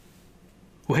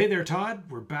Well, hey there, Todd.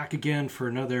 We're back again for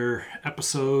another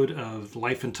episode of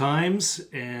Life and Times,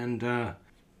 and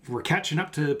we're catching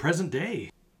up to present day.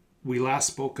 We last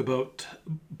spoke about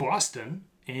Boston,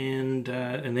 and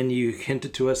then you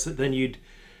hinted to us that then you'd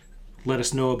let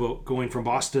us know about going from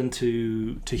Boston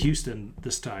to Houston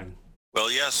this time.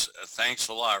 Well, yes, thanks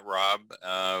a lot, Rob.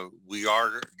 We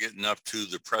are getting up to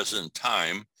the present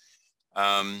time.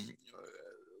 Um,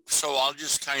 so I'll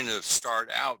just kind of start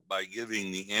out by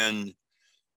giving the end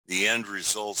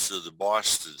results of the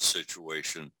Boston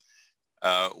situation.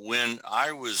 When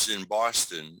I was in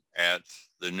Boston at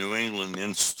the New England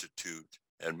Institute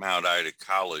at Mount Ida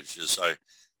College, as I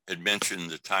had mentioned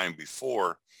the time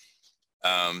before,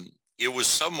 it was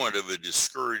somewhat of a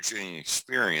discouraging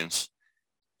experience.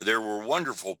 There were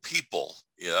wonderful people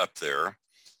up there.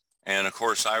 And of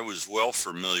course, I was well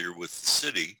familiar with the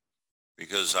city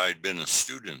because I'd been a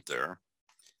student there.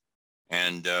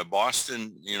 And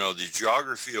Boston, the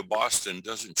geography of Boston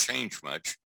doesn't change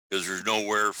much because there's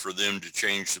nowhere for them to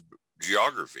change the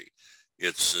geography.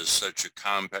 It's such a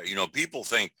compact, people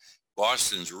think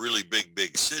Boston's a really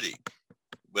big city,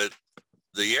 but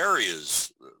the area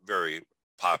is very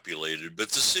populated, but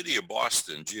the city of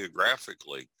Boston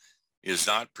geographically is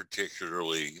not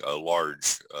particularly a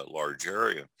large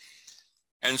area.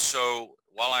 And so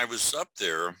while I was up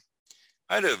there,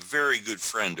 I had a very good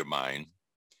friend of mine.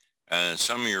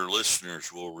 Some of your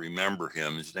listeners will remember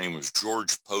him. His name was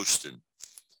George Poston.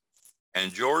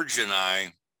 And George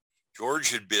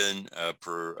had been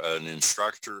an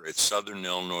instructor at Southern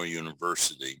Illinois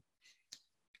University.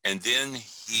 And then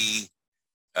he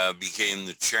became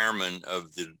the chairman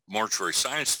of the mortuary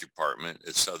science department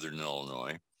at Southern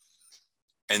Illinois.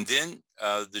 And then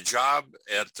the job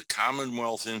at the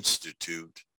Commonwealth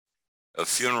Institute of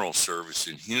Funeral Service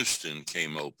in Houston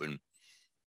came open,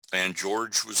 and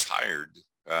George was hired.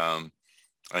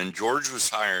 And George was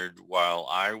hired while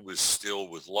I was still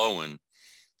with Lowen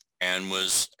and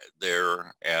was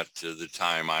there at the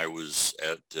time I was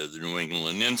at the New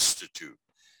England Institute.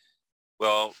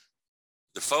 Well,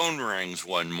 the phone rings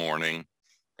one morning,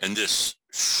 and this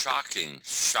shocking,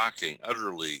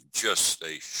 utterly just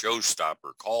a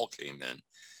showstopper call came in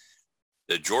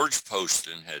that George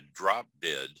Poston had dropped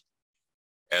dead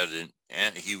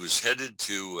and he was headed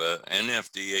to an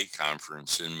NFDA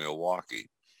conference in Milwaukee.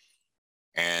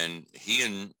 And he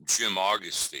and Jim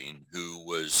Augustine, who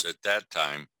was at that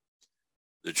time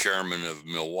the chairman of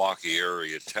Milwaukee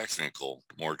Area Technical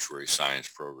Mortuary Science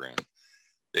Program,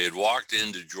 they had walked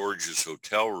into George's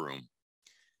hotel room,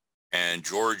 and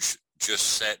George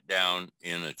just sat down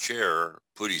in a chair,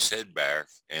 put his head back,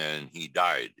 and he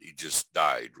died. He just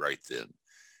died right then.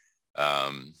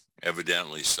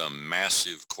 Evidently some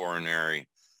massive coronary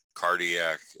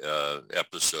cardiac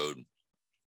episode.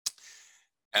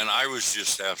 And I was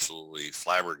just absolutely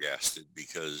flabbergasted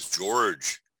because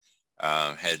George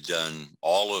had done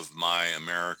all of my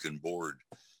American board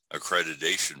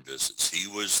accreditation visits. He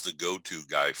was the go-to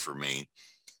guy for me,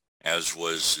 as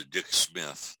was Dick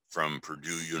Smith from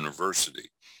Purdue University.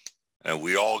 And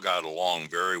we all got along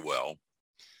very well.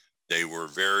 They were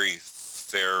very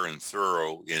fair and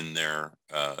thorough in their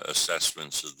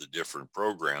assessments of the different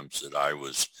programs that I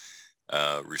was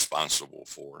responsible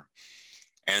for.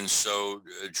 And so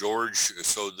the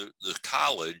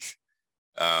college,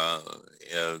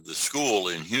 the school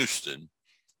in Houston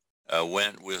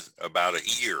went with about a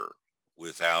year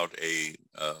without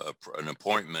an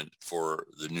appointment for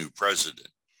the new president.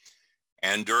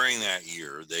 And during that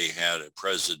year, they had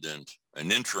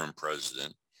an interim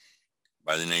president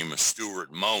by the name of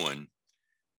Stuart Moen,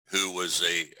 who was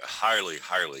a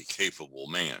highly capable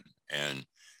man. And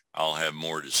I'll have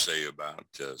more to say about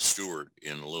Stuart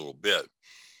in a little bit.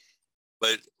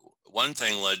 But one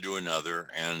thing led to another,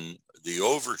 and the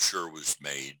overture was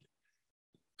made.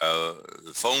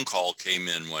 The phone call came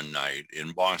in one night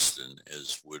in Boston,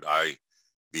 as would I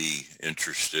be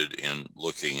interested in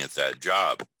looking at that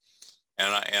job.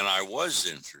 And I was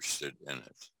interested in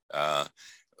it,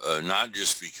 not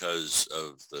just because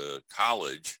of the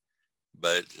college,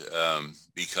 but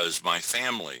because my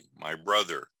family, my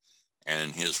brother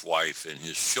and his wife and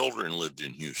his children lived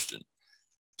in Houston.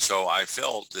 So I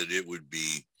felt that it would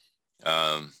be,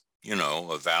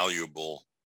 a valuable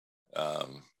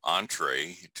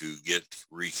entree to get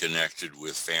reconnected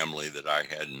with family that I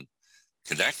hadn't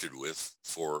connected with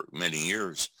for many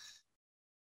years.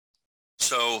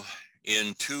 So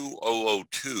in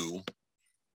 2002,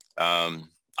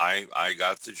 I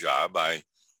got the job.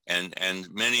 And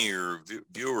many of your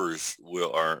viewers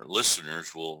our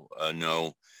listeners will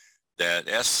know that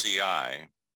SCI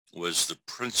was the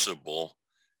principal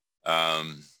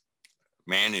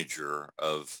manager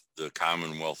of the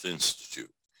Commonwealth Institute.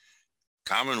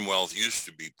 Commonwealth used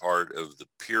to be part of the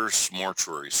Pierce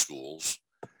Mortuary Schools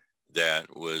that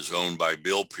was owned by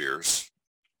Bill Pierce.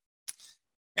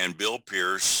 And Bill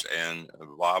Pierce and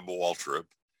Bob Waltrip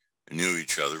knew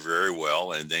each other very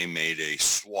well, and they made a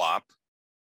swap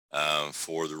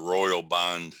for the Royal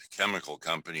Bond Chemical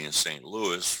Company in St.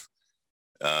 Louis.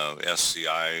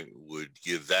 SCI would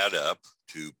give that up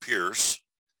to Pierce,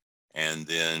 and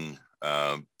then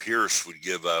Pierce would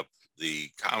give up the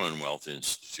Commonwealth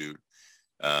Institute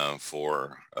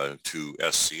to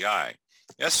SCI.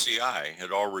 SCI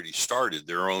had already started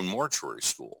their own mortuary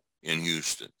school in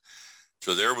Houston.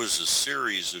 So there was a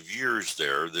series of years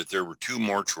there that there were two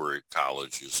mortuary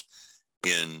colleges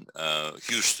in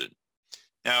Houston.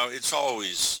 Now, it's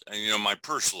always, my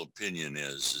personal opinion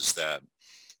is that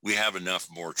we have enough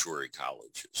mortuary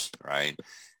colleges, right?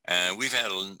 And we've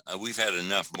had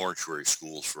enough mortuary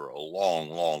schools for a long,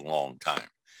 long, long time.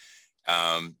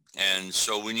 And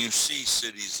so when you see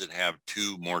cities that have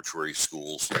two mortuary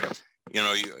schools,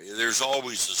 there's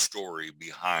always a story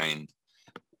behind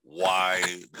why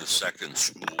the second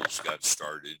schools got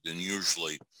started. And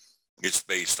usually it's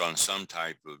based on some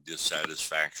type of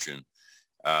dissatisfaction,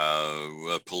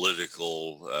 a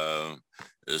political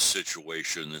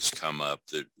situation that's come up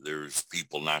that there's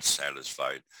people not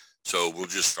satisfied. So we'll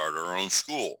just start our own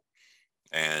school.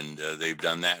 And they've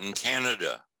done that in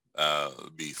Canada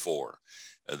before.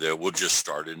 That we'll just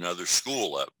start another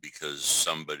school up because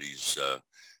somebody's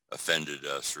offended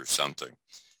us or something.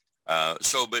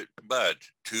 But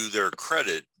to their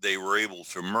credit, they were able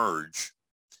to merge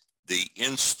the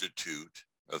Institute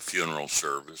of Funeral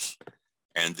Service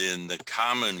and then the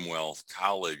Commonwealth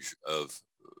College of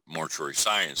Mortuary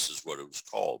Science is what it was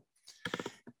called.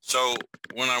 So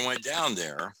when I went down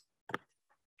there,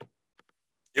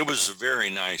 it was a very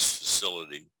nice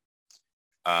facility.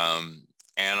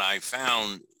 And I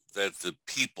found that the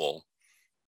people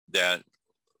that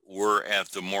were at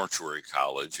the mortuary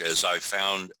college, as I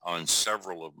found on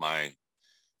several of my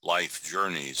life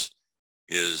journeys,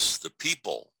 is the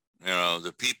people,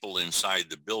 the people inside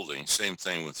the building. Same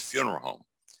thing with the funeral home.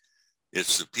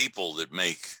 It's the people that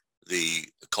make the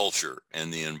culture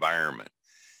and the environment.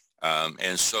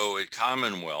 And so at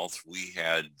Commonwealth, we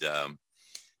had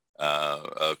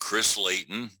Chris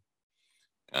Layton.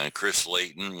 Chris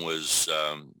Layton was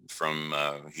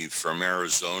he's from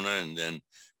Arizona and then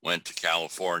went to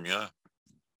California.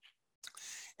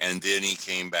 And then he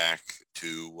came back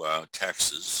to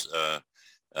Texas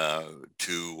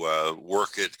to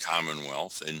work at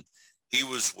Commonwealth. And he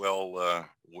was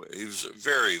he was a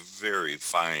very, very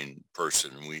fine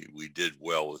person. We did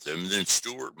well with him. And then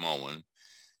Stuart Mullen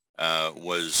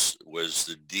was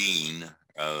the dean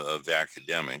of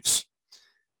academics.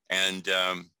 And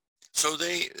so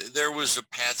there was a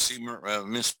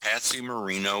Miss Patsy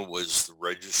Marino was the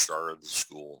registrar of the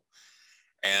school.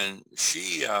 And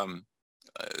she,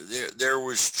 there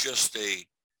was just a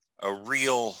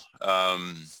real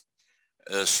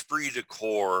esprit de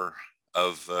corps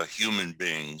of human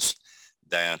beings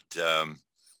that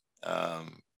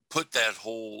put that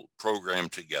whole program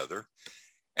together.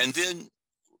 And then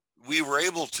we were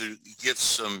able to get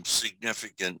some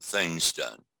significant things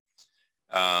done.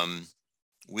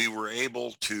 We were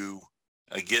able to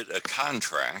get a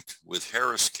contract with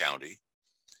Harris County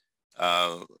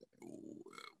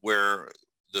where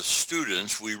the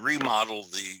students, we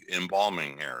remodeled the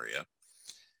embalming area.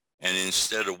 And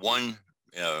instead of one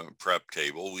prep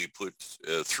table, we put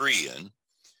 3 in.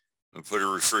 We put a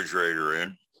refrigerator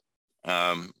in.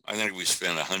 I think we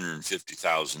spent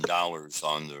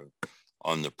 $150,000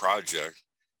 on the project.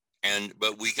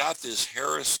 But we got this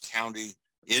Harris County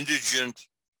indigent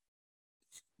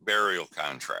burial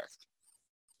contract.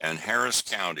 And Harris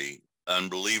County,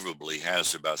 unbelievably,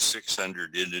 has about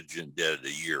 600 indigent dead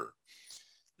a year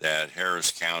that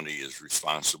Harris County is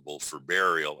responsible for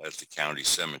burial at the county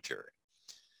cemetery.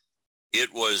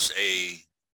 It was a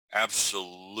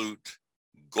absolute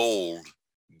golden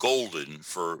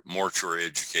for mortuary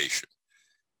education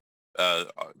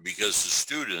because the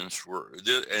students were,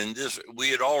 we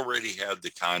had already had the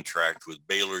contract with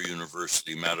Baylor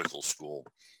University Medical School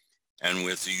and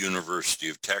with the University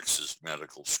of Texas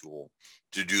Medical School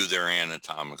to do their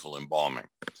anatomical embalming.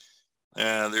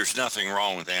 There's nothing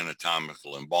wrong with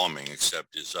anatomical embalming,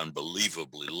 except it's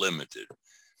unbelievably limited.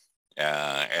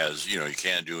 As you know, you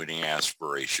can't do any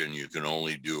aspiration. You can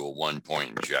only do a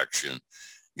 1-point injection.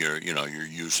 You're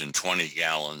using 20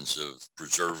 gallons of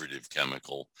preservative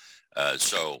chemical.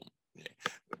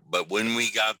 But when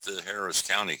we got the Harris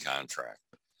County contract,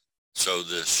 so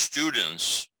the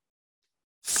students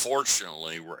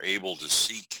fortunately were able to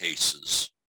see cases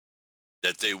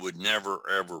that they would never,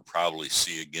 ever probably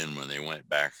see again when they went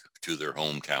back to their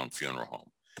hometown funeral home.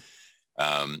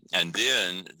 And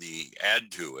then the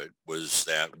add to it was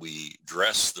that we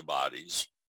dressed the bodies.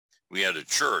 We had a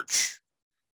church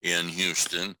in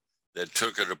Houston that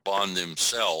took it upon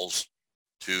themselves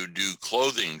to do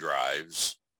clothing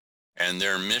drives, and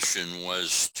their mission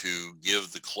was to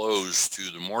give the clothes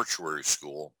to the mortuary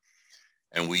school,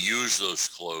 and we used those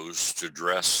clothes to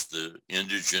dress the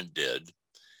indigent dead.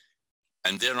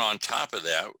 And then on top of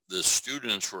that, the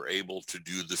students were able to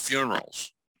do the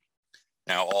funerals.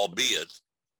 Now, albeit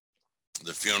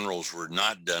the funerals were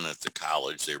not done at the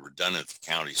college, they were done at the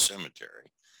county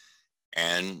cemetery,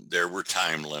 and there were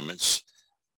time limits.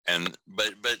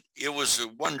 But it was a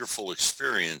wonderful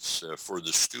experience for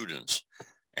the students.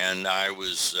 And I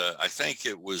think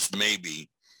it was maybe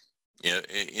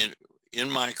in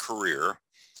my career,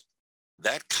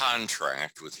 that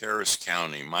contract with Harris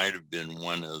County might have been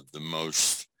one of the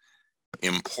most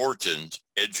important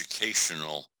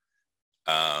educational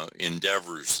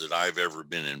endeavors that I've ever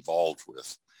been involved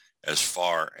with, as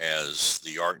far as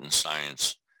the art and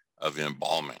science of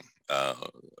embalming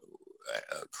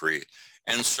create.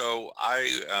 And so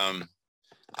I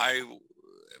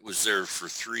was there for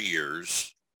 3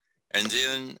 years, and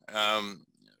then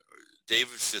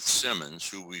David Fitzsimmons,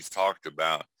 who we've talked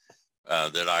about,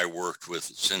 that I worked with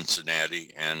at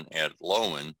Cincinnati and at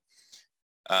Lowen,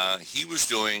 he was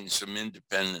doing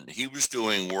he was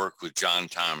doing work with John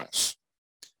Thomas.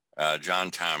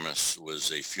 John Thomas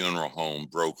was a funeral home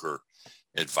broker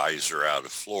advisor out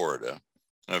of Florida,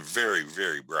 a very,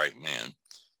 very bright man.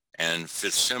 And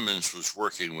Fitzsimmons was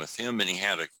working with him, and he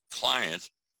had a client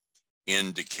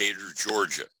in Decatur,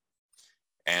 Georgia.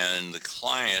 And the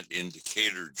client in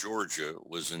Decatur, Georgia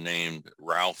was named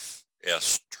Ralph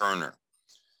S. Turner.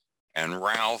 And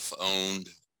Ralph owned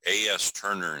A.S.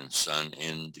 Turner and Son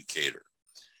in Decatur.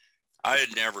 I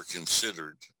had never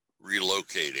considered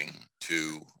relocating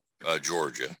to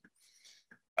Georgia,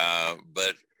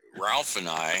 but Ralph and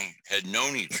I had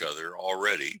known each other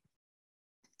already,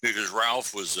 because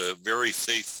Ralph was a very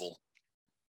faithful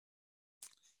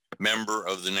member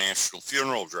of the National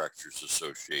Funeral Directors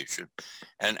Association.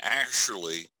 And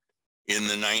actually, in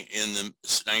the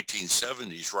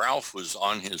 1970s, Ralph was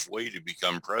on his way to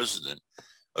become president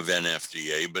of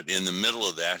NFDA, but in the middle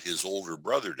of that, his older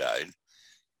brother died,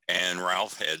 and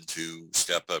Ralph had to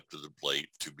step up to the plate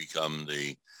to become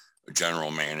the general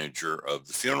manager of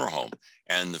the funeral home.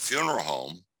 And the funeral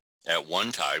home at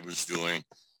one time was doing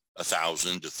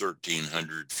 1,000 to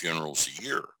 1,300 funerals a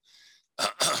year.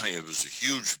 It was a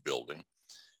huge building,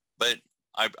 but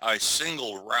I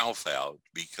singled Ralph out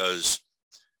because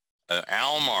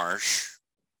Al Marsh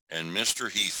and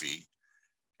Mr. Heafy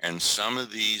and some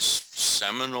of these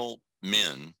seminal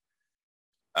men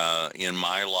in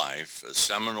my life,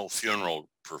 seminal funeral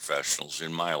professionals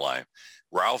in my life,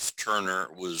 Ralph Turner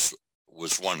was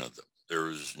one of them. There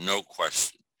was no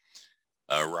question.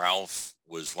 Ralph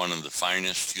was one of the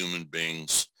finest human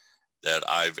beings that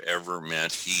I've ever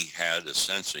met. He had a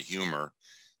sense of humor.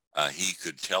 He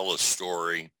could tell a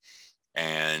story,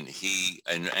 and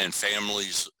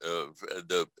families.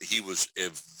 He was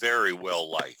very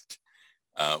well liked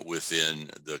within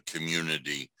the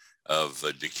community of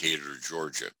Decatur,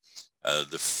 Georgia.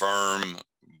 The firm,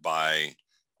 by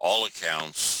all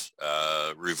accounts,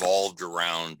 revolved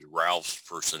around Ralph's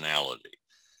personality.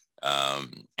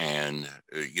 And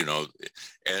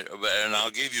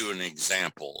I'll give you an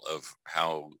example of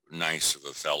how nice of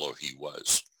a fellow he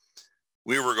was.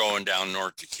 We were going down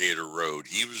North Decatur Road.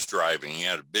 He was driving. He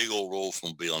had a big old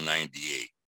Oldsmobile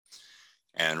 98.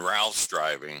 And Ralph's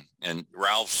driving. And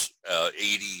Ralph's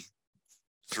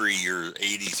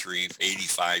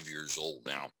 85 years old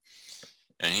now.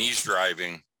 And he's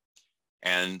driving.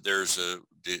 And there's a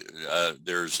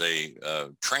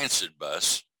transit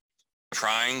bus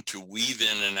trying to weave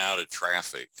in and out of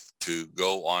traffic to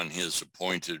go on his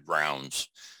appointed rounds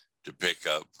to pick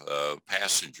up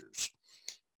passengers.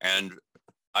 And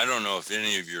I don't know if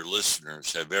any of your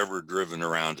listeners have ever driven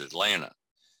around Atlanta,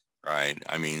 right?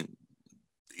 I mean,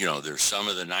 there's some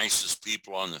of the nicest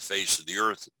people on the face of the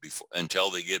earth until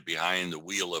they get behind the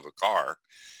wheel of a car,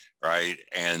 right?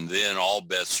 And then all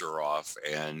bets are off,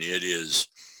 and it is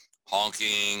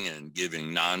honking and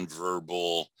giving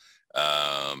nonverbal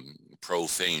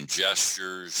profane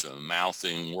gestures,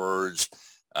 mouthing words,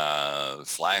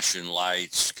 flashing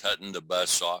lights, cutting the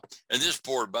bus off. And this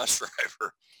poor bus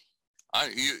driver,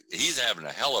 he's having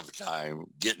a hell of a time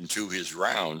getting to his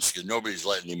rounds because nobody's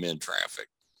letting him in traffic.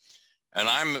 And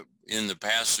I'm in the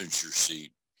passenger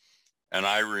seat, And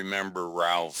I remember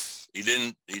Ralph, he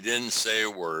didn't say a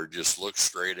word, just looked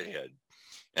straight ahead.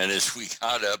 And as we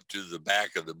got up to the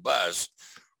back of the bus,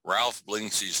 Ralph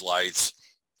blinks his lights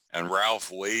and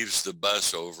Ralph waves the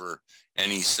bus over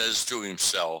and he says to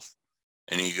himself,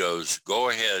 and he goes, "Go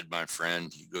ahead, my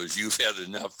friend." He goes, "You've had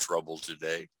enough trouble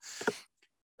today."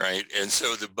 Right. And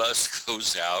so the bus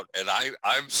goes out and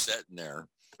I'm sitting there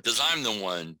because I'm the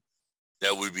one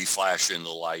that would be flashing the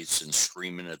lights and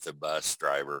screaming at the bus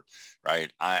driver.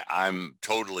 Right. I'm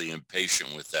totally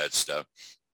impatient with that stuff.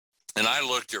 And I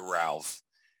looked at Ralph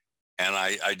and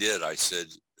I did. I said,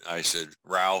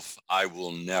 "Ralph, I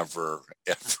will never,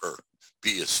 ever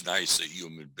be as nice a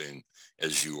human being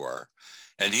as you are."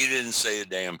 And he didn't say a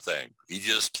damn thing. He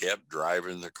just kept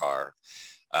driving the car.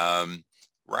 Um,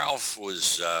 Ralph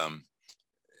was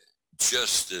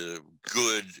just a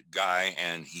good guy,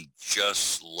 and he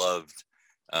just loved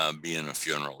being a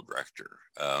funeral director.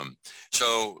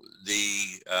 So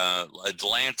the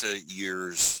Atlanta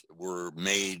years were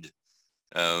made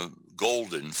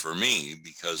golden for me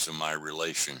because of my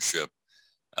relationship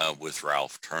with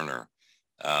Ralph Turner.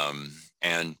 And,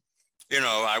 I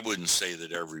wouldn't say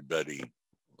that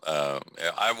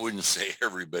I wouldn't say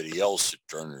everybody else at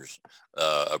Turner's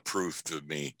approved of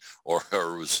me or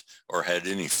had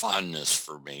any fondness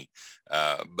for me.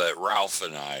 But Ralph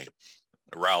and I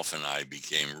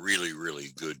became really,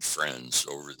 really good friends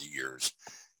over the years.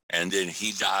 And then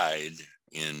he died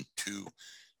in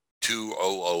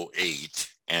 2008,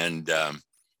 and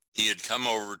he had come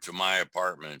over to my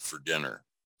apartment for dinner.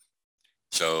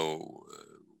 So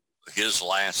his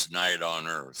last night on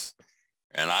earth,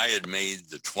 and I had made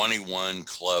the 21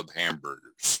 Club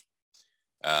hamburgers,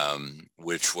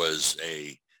 which was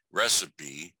a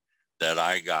recipe that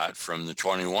I got from the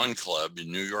 21 Club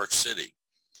in New York City.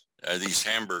 These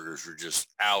hamburgers were just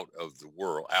out of the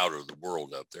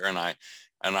world up there. And I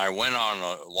went on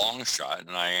a long shot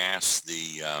and I asked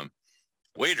the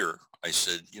waiter, I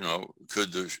said,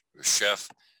 could the chef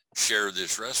share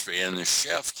this recipe? And the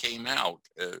chef came out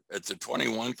at the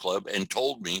 21 Club and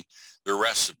told me the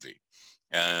recipe.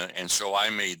 And so I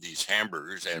made these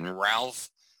hamburgers, and Ralph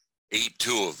ate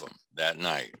 2 of them that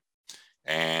night.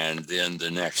 And then the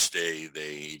next day,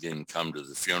 they didn't come to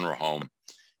the funeral home.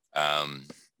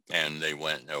 And they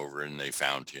went over and they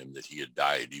found him that he had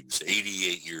died. He was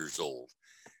 88 years old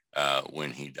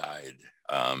when he died.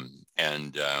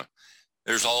 And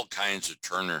there's all kinds of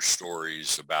Turner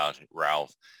stories about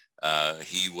Ralph.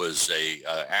 He was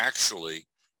actually,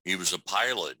 he was a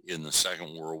pilot in the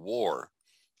Second World War.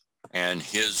 And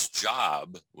his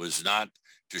job was not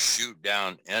to shoot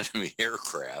down enemy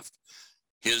aircraft.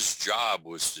 His job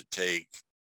was to take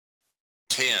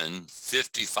 10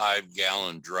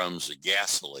 55-gallon drums of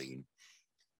gasoline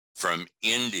from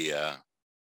India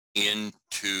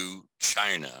into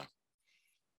China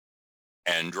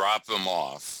and drop them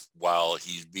off while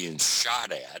he's being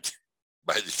shot at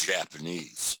by the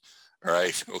Japanese. All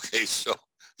right. Okay. So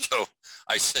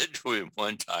I said to him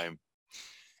one time,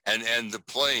 and the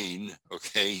plane,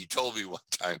 okay, he told me one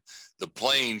time, the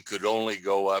plane could only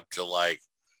go up to like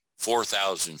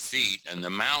 4,000 feet, and the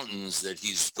mountains that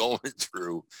he's going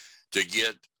through to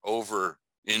get over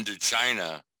into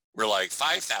China were like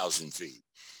 5,000 feet.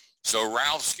 So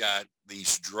Ralph's got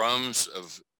these drums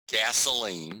of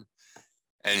gasoline,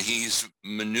 and he's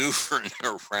maneuvering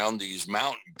around these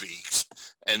mountain peaks,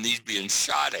 and he's being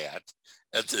shot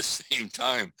at the same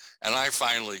time. And I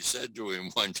finally said to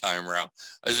him one time, Ralph,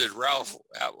 I said, "Ralph,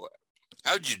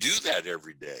 how'd you do that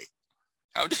every day?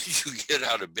 How did you get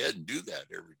out of bed and do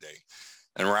that every day?"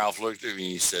 And Ralph looked at me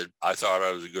and he said, "I thought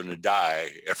I was going to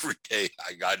die every day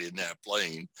I got in that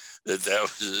plane,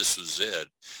 this was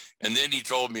it." And then he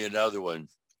told me another one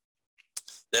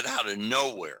that out of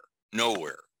nowhere,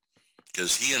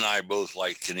 because he and I both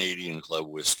like Canadian Club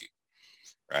whiskey,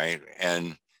 right?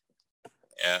 And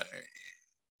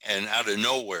out of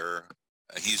nowhere,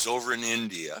 he's over in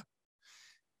India.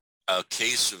 A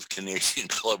case of Canadian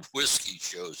Club whiskey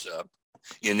shows up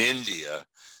in India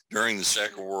during the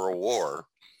Second World War.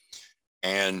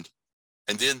 And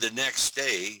then the next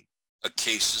day, a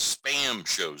case of Spam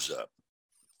shows up.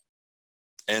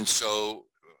 And so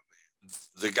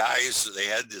the guys, they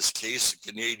had this case of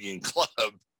Canadian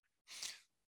Club,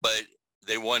 but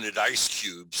they wanted ice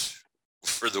cubes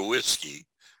for the whiskey,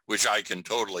 which I can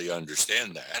totally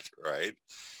understand that, right?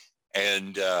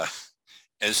 And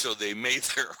so they made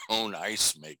their own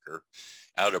ice maker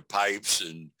out of pipes,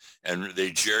 and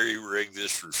they jerry-rigged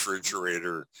this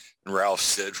refrigerator. And Ralph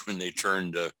said when they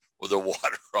turned the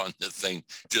water on, the thing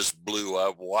just blew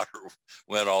up. Water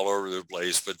went all over the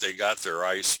place, but they got their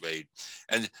ice made.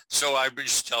 And so I'm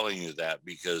just telling you that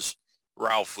because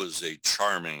Ralph was a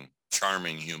charming,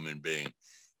 charming human being.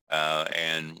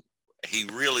 And he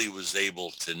really was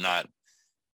able to not,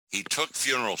 he took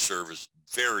funeral service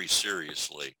very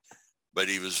seriously, but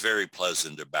he was very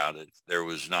pleasant about it. There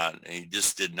was not, he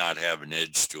just did not have an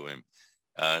edge to him.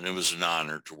 And it was an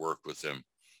honor to work with him.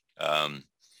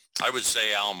 I would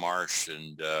say Al Marsh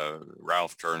and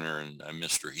Ralph Turner and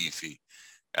Mr. Heafy,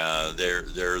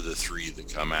 they're the three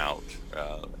that come out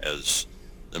as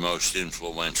the most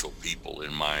influential people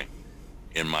in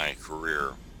my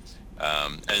career.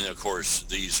 And of course,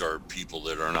 these are people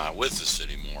that are not with us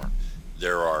anymore.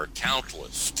 There are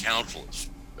countless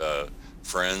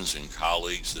friends and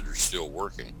colleagues that are still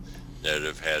working that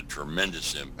have had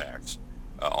tremendous impacts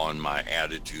on my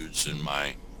attitudes and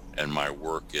my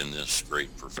work in this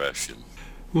great profession.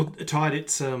 Well, Todd,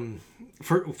 it's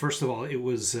first of all, it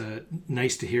was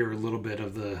nice to hear a little bit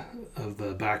of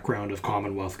the background of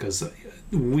Commonwealth, because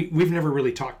we've never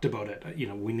really talked about it. You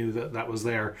know, we knew that was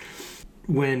there.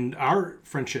 When our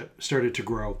friendship started to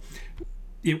grow,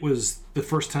 it was the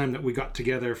first time that we got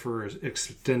together for an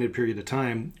extended period of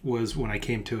time was when I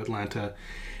came to Atlanta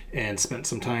and spent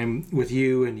some time with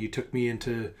you, and you took me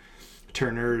into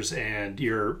Turner's and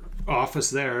your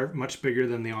office there, much bigger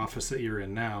than the office that you're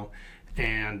in now.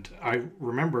 And I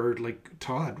remembered, like,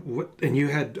 Todd, what? And you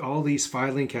had all these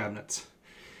filing cabinets.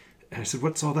 And I said,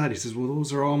 what's all that? He says, well,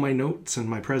 those are all my notes and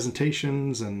my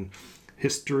presentations and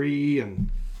history.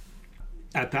 And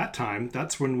at that time,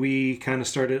 that's when we kind of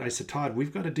started. I said, Todd,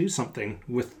 we've got to do something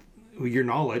with your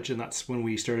knowledge. And that's when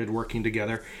we started working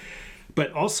together.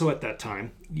 But also at that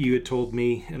time, you had told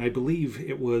me, and I believe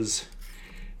it was,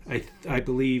 I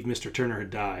believe Mr. Turner had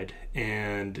died.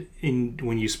 And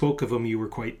when you spoke of him, you were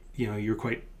quite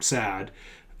sad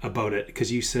about it,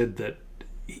 because you said that,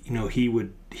 you know, he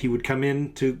would come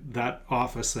into that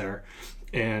office there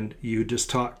and you just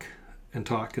talk and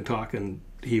talk and talk, and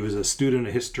he was a student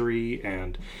of history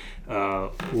and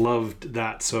loved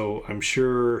that. So I'm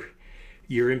sure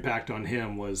your impact on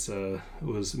him was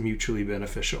mutually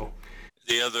beneficial.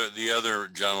 The other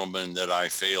gentleman that I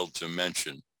failed to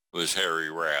mention was Harry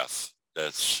Rath.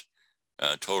 That's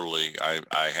totally,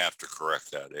 I have to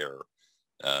correct that error.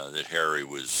 That Harry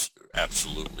was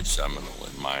absolutely seminal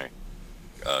in my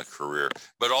career.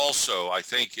 But also, I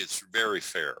think it's very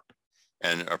fair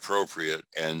and appropriate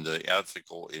and the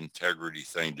ethical integrity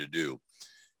thing to do.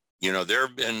 You know, there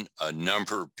have been a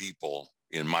number of people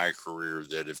in my career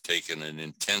that have taken an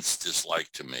intense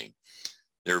dislike to me.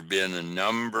 There have been a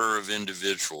number of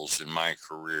individuals in my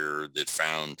career that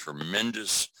found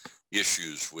tremendous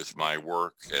issues with my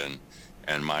work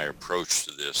and my approach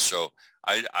to this. So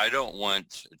I don't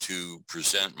want to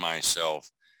present myself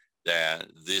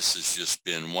that this has just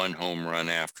been one home run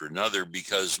after another,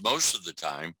 because most of the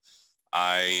time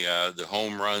the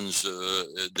home runs,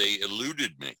 they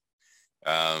eluded me.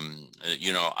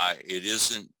 You know, it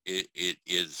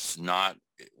is not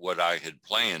what I had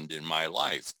planned in my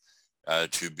life,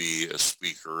 to be a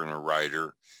speaker and a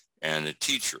writer and a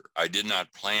teacher. I did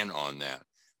not plan on that.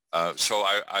 So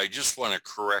I just want to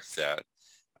correct that.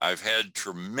 I've had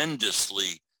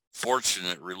tremendously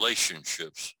fortunate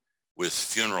relationships with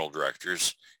funeral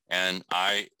directors, and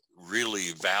I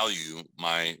really value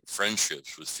my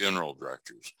friendships with funeral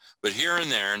directors. But here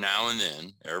and there, now and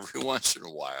then, every once in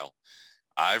a while,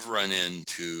 I've run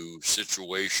into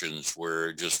situations where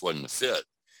it just wasn't a fit.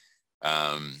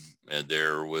 And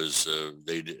there was a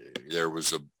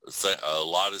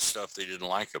lot of stuff they didn't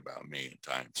like about me at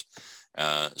times.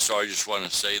 So I just want to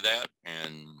say that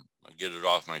and get it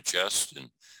off my chest, and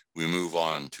we move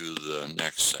on to the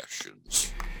next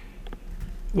sections.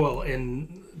 Well,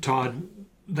 and Todd,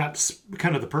 that's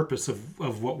kind of the purpose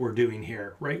of what we're doing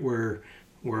here, right? We're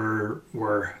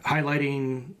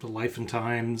highlighting the life and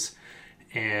times,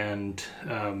 and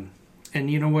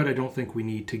you know what? I don't think we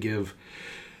need to give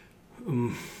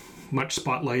much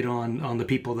spotlight on the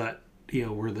people that, you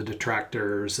know, were the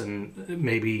detractors and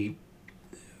maybe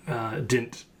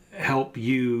didn't help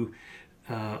you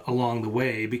along the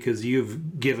way, because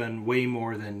you've given way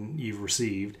more than you've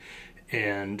received.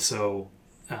 And so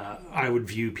I would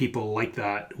view people like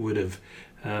that would have,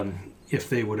 if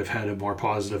they would have had a more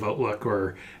positive outlook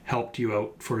or helped you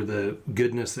out for the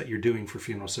goodness that you're doing for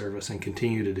funeral service and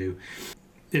continue to do,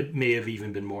 it may have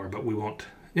even been more. But we won't.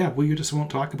 Yeah, we just won't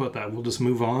talk about that. We'll just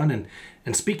move on.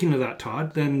 And speaking of that,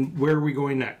 Todd, then where are we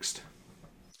going next?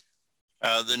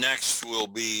 The next will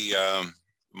be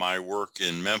my work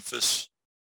in Memphis,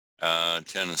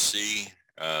 Tennessee,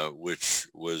 which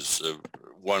was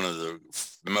one of the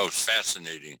most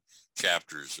fascinating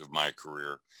chapters of my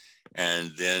career.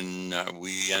 And then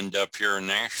we end up here in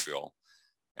Nashville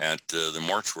at the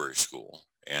mortuary school.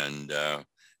 and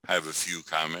have a few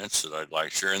comments that I'd like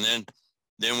to share. And then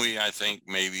I think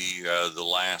maybe the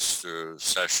last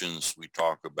sessions we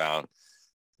talk about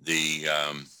the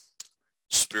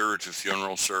spirit of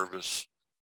funeral service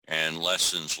and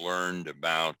lessons learned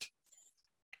about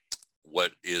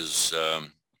what is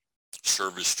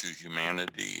service to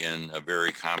humanity in a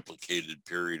very complicated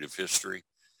period of history.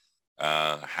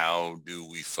 How do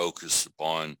we focus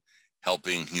upon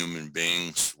helping human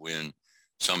beings when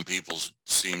some people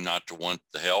seem not to want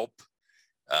the help?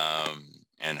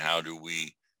 And how do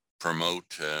we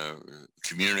promote,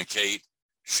 communicate,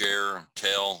 share,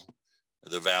 tell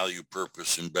the value,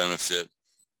 purpose, and benefit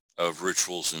of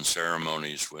rituals and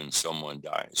ceremonies when someone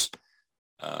dies?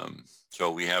 So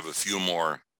we have a few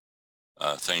more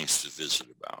things to visit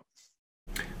about.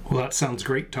 Well, that sounds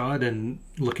great, Todd, and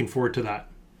looking forward to that.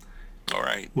 All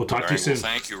right. We'll talk to you soon. Well,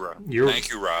 thank you, Rob. Thank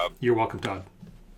you, Rob. You're welcome, Todd.